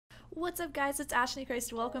What's up guys, it's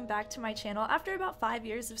ashnichrist. Welcome back to my channel. After about 5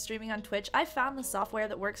 years of streaming on Twitch, I found the software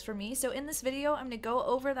that works for me. So in this video, I'm going to go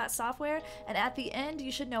over that software, and at the end,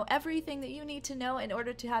 you should know everything that you need to know in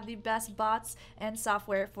order to have the best bots and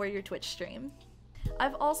software for your Twitch stream.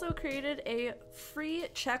 I've also created a free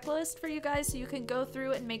checklist for you guys so you can go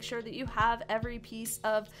through and make sure that you have every piece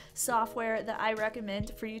of software that I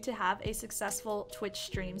recommend for you to have a successful Twitch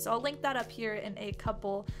stream. So I'll link that up here in a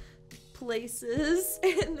couple places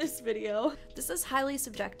in this video. This is highly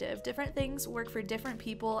subjective. Different things work for different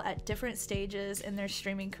people at different stages in their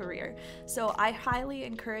streaming career. So I highly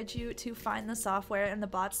encourage you to find the software and the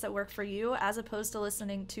bots that work for you as opposed to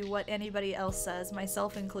listening to what anybody else says,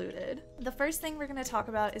 myself included. The first thing we're going to talk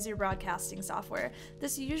about is your broadcasting software.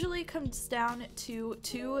 This usually comes down to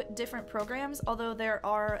two different programs, although there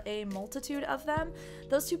are a multitude of them.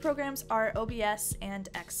 Those two programs are OBS and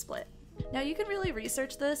XSplit. Now you can really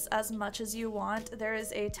research this as much as you want. There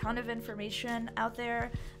is a ton of information out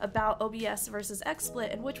there about OBS versus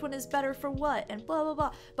XSplit and which one is better for what and blah blah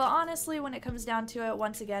blah. But honestly, when it comes down to it,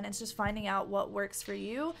 once again, it's just finding out what works for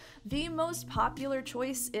you. The most popular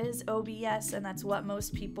choice is OBS, and that's what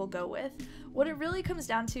most people go with. What it really comes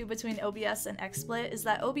down to between OBS and XSplit is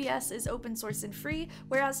that OBS is open source and free,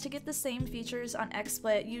 whereas to get the same features on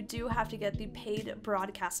XSplit, you do have to get the paid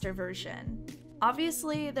broadcaster version.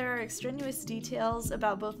 Obviously, there are extraneous details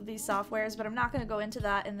about both of these softwares, but I'm not going to go into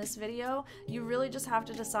that in this video. You really just have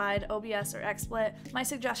to decide OBS or XSplit. My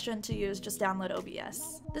suggestion to you is just download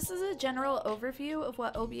OBS. This is a general overview of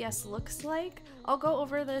what OBS looks like. I'll go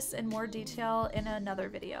over this in more detail in another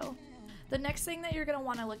video. The next thing that you're going to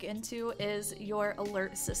want to look into is your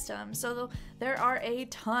alert system. So there are a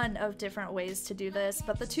ton of different ways to do this,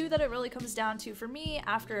 but the two that it really comes down to for me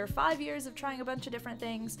after 5 years of trying a bunch of different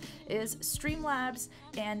things is Streamlabs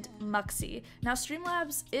and 𝐂𝐒𝐒. Now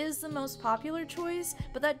Streamlabs is the most popular choice,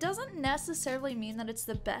 but that doesn't necessarily mean that it's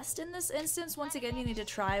the best in this instance. Once again, you need to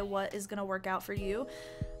try what is going to work out for you.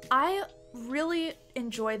 I really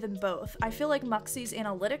enjoy them both. I feel like 𝐂𝐒𝐒's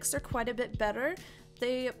analytics are quite a bit better.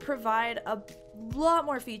 They provide a lot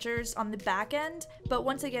more features on the back end, but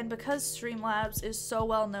once again, because Streamlabs is so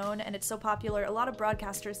well known and it's so popular, a lot of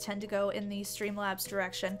broadcasters tend to go in the Streamlabs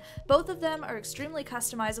direction. Both of them are extremely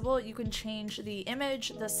customizable. You can change the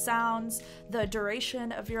image, the sounds, the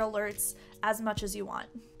duration of your alerts as much as you want.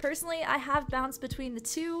 Personally, I have bounced between the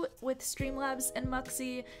two with Streamlabs and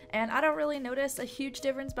𝐂𝐒𝐒, and I don't really notice a huge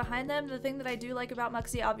difference behind them. The thing that I do like about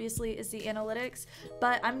𝐂𝐒𝐒 obviously is the analytics,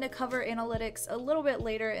 but I'm going to cover analytics a little bit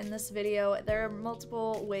later in this video. There are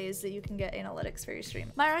multiple ways that you can get analytics for your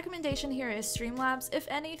stream. My recommendation here is Streamlabs. If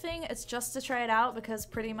anything, it's just to try it out because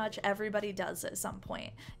pretty much everybody does at some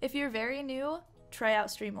point. If you're very new, try out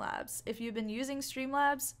Streamlabs. If you've been using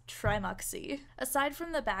Streamlabs, try 𝐂𝐒𝐒. Aside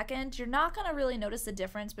from the back end, you're not going to really notice the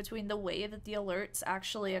difference between the way that the alerts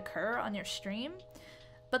actually occur on your stream.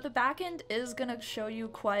 But the backend is going to show you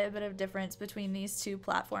quite a bit of difference between these two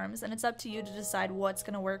platforms, and it's up to you to decide what's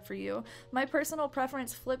going to work for you. My personal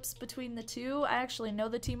preference flips between the two. I actually know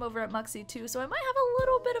the team over at 𝐂𝐒𝐒 too, so I might have a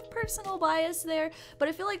little bit of personal bias there, but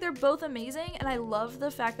I feel like they're both amazing, and I love the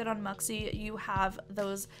fact that on 𝐂𝐒𝐒 you have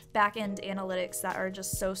those backend analytics that are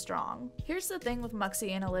just so strong. Here's the thing with 𝐂𝐒𝐒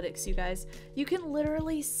analytics, you guys. You can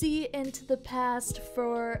literally see into the past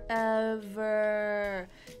forever.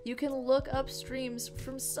 You can look up streams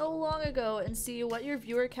from so long ago and see what your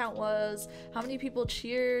viewer count was, how many people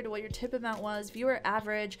cheered, what your tip amount was, viewer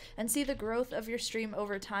average, and see the growth of your stream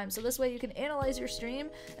over time. So this way you can analyze your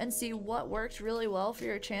stream and see what worked really well for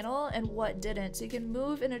your channel and what didn't, so you can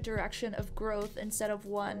move in a direction of growth instead of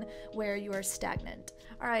one where you are stagnant.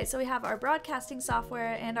 Alright, so we have our broadcasting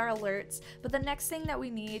software and our alerts, but the next thing that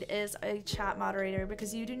we need is a chat moderator,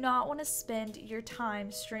 because you do not want to spend your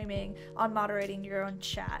time streaming on moderating your own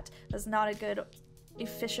chat. That's not a good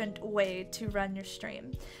efficient way to run your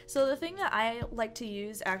stream. So the thing that I like to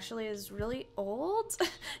use actually is really old.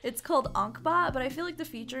 It's called 𝐁𝐔𝐒𝐈𝐍𝐶𝐒, but I feel like the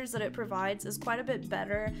features that it provides is quite a bit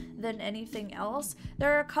better than anything else.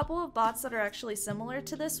 There are a couple of bots that are actually similar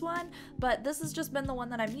to this one, but this has just been the one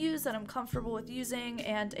that I've used, that I'm comfortable with using,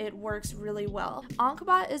 and it works really well.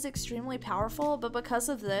 𝐁𝐔𝐒𝐈𝐍𝐶𝐒 is extremely powerful, but because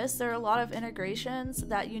of this, there are a lot of integrations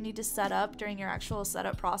that you need to set up during your actual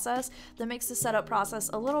setup process that makes the setup process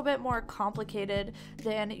a little bit more complicated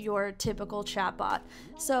than your typical chatbot.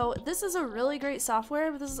 So this is a really great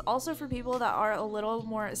software, but this is also for people that are a little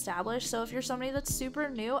more established. So if you're somebody that's super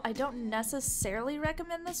new, I don't necessarily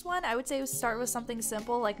recommend this one. I would say start with something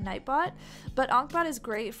simple like Nightbot, but 𝐁𝐔𝐒𝐈𝐍𝐶𝐒 is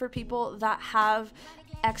great for people that have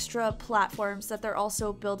extra platforms that they're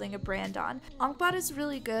also building a brand on. 𝐁𝐔𝐒𝐈𝐍𝐶𝐒 is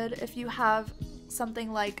really good if you have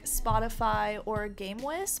something like Spotify or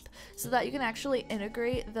𝐺𝐒 so that you can actually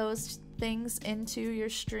integrate those things into your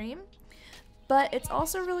stream. But it's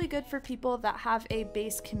also really good for people that have a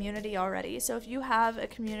base community already. So if you have a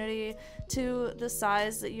community to the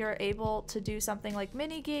size that you're able to do something like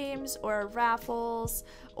mini games or raffles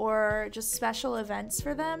or just special events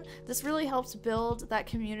for them, this really helps build that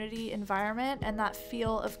community environment and that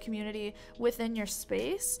feel of community within your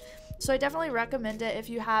space. So I definitely recommend it if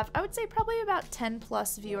you have, I would say, probably about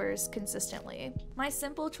 10+ viewers consistently. My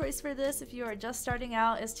simple choice for this, if you are just starting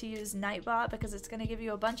out, is to use Nightbot because it's going to give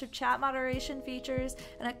you a bunch of chat moderation features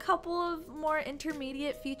and a couple of more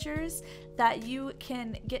intermediate features that you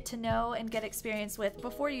can get to know and get experience with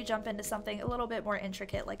before you jump into something a little bit more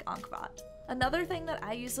intricate like 𝐁𝐔𝐒𝐈𝐍𝐶𝐒. Another thing that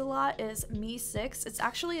I use a lot is 𝐵e6. It's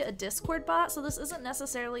actually a Discord bot, so this isn't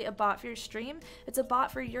necessarily a bot for your stream, it's a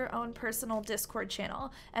bot for your own personal Discord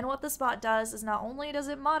channel. And what this bot does is not only does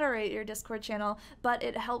it moderate your Discord channel, but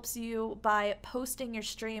it helps you by posting your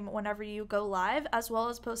stream whenever you go live, as well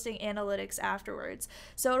as posting analytics afterwards.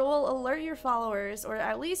 So it will alert your followers, or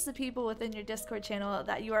at least the people within your Discord channel,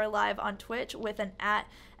 that you are live on Twitch with an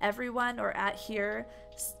 @everyone or @here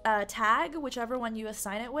tag, whichever one you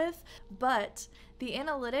assign it with. But the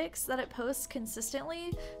analytics that it posts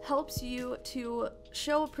consistently helps you to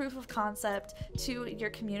show proof of concept to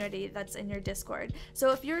your community that's in your Discord.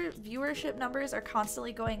 So if your viewership numbers are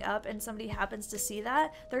constantly going up and somebody happens to see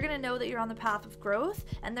that, they're gonna know that you're on the path of growth,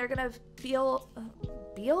 and they're gonna feel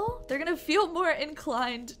more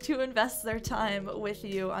inclined to invest their time with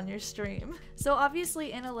you on your stream. So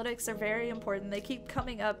obviously analytics are very important. They keep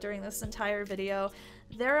coming up during this entire video.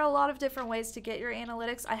 There are a lot of different ways to get your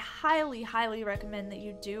analytics. I highly recommend that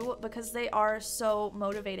you do, because they are so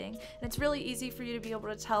motivating. And it's really easy for you to be able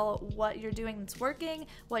to tell what you're doing that's working,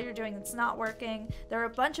 what you're doing that's not working. There are a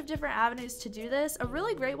bunch of different avenues to do this. A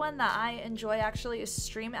really great one that I enjoy actually is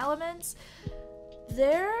Stream Elements.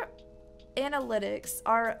 Their analytics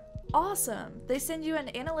are awesome. They send you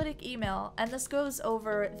an analytic email, and this goes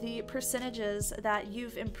over the percentages that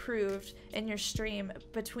you've improved in your stream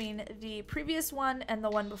between the previous one and the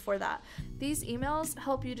one before that. These emails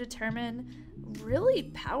help you determine really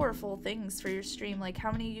powerful things for your stream, like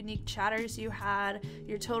how many unique chatters you had,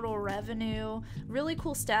 your total revenue, really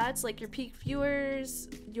cool stats like your peak viewers,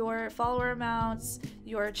 your follower amounts,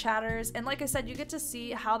 your chatters, and like I said, you get to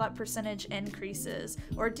see how that percentage increases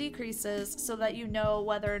or decreases so that you know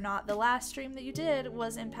whether or not the last stream that you did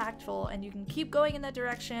was impactful and you can keep going in that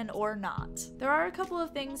direction or not. There are a couple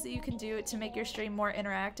of things that you can do to make your stream more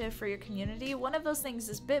interactive for your community. One of those things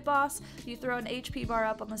is BitBoss. You throw an HP bar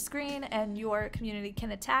up on the screen and your community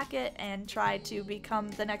can attack it and try to become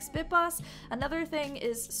the next BitBoss. Another thing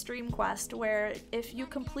is Stream Quest, where if you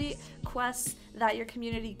complete quests that your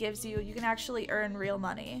community gives you, you can actually earn real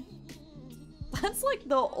money. That's like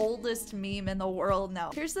the oldest meme in the world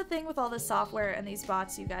now. Here's the thing with all this software and these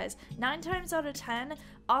bots, you guys. 9 times out of 10,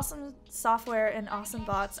 awesome software and awesome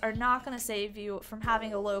bots are not going to save you from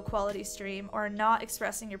having a low quality stream or not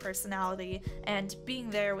expressing your personality and being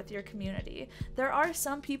there with your community. There are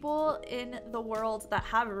some people in the world that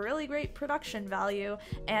have really great production value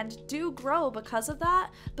and do grow because of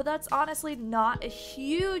that, but that's honestly not a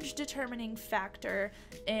huge determining factor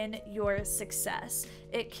in your success.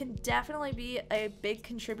 It can definitely be a big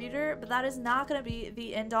contributor, but that is not going to be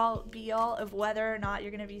the end-all be-all of whether or not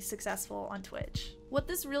you're going to be successful on Twitch. What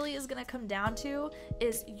this really is going to come down to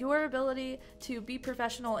is your ability to be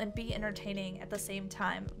professional and be entertaining at the same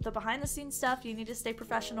time. The behind the scenes stuff, you need to stay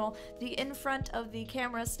professional. The in front of the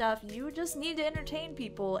camera stuff, you just need to entertain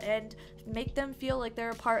people and make them feel like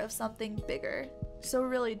they're a part of something bigger. So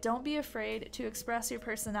really, don't be afraid to express your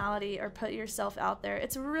personality or put yourself out there.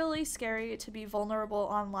 It's really scary to be vulnerable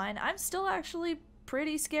online. I'm still actually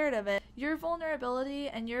pretty scared of it. Your vulnerability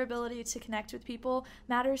and your ability to connect with people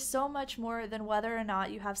matters so much more than whether or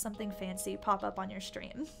not you have something fancy pop up on your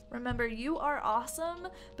stream. Remember, you are awesome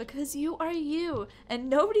because you are you, and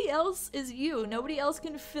nobody else is you. Nobody else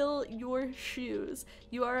can fill your shoes.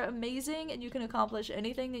 You are amazing, and you can accomplish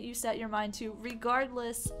anything that you set your mind to,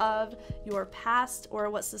 regardless of your past or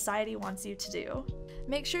what society wants you to do.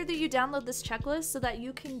 Make sure that you download this checklist so that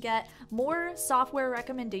you can get more software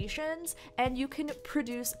recommendations and you can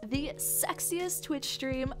produce the sexiest Twitch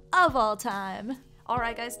stream of all time.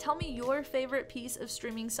 Alright guys, tell me your favorite piece of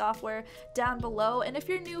streaming software down below, and if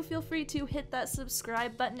you're new, feel free to hit that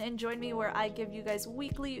subscribe button and join me where I give you guys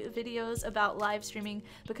weekly videos about live streaming,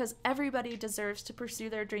 because everybody deserves to pursue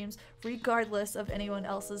their dreams regardless of anyone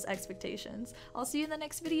else's expectations. I'll see you in the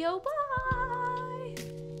next video. Bye!